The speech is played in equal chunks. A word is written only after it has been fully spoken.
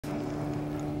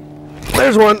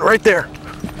there's one right there.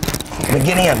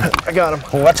 Get in. I got him.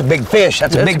 Oh, that's a big fish.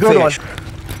 That's a big fish. One.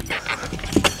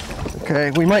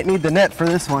 Okay, we might need the net for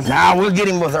this one. Nah, we'll get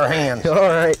him with our hands. All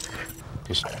right.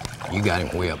 You got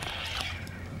him whipped.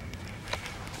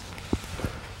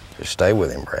 Just stay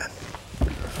with him, Brad.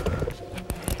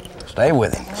 Stay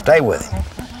with him. Stay with him.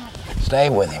 Stay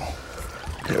with him.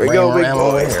 Here we go, big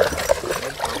boy.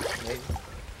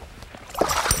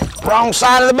 Wrong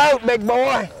side of the boat, big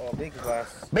boy. Oh, big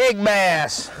bass. Big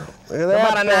bass. Look at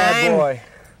that About a bad 9. boy.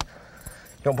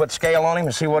 You gonna put the scale on him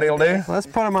and see what he'll do? Let's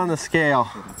put him on the scale.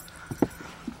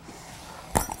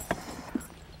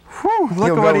 Whew,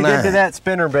 look at what he did to that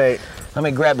spinnerbait. Let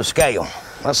me grab the scale.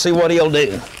 Let's see what he'll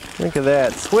do. Look at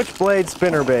that, switchblade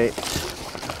spinnerbait.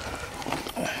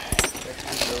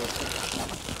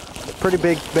 Pretty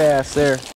big bass there.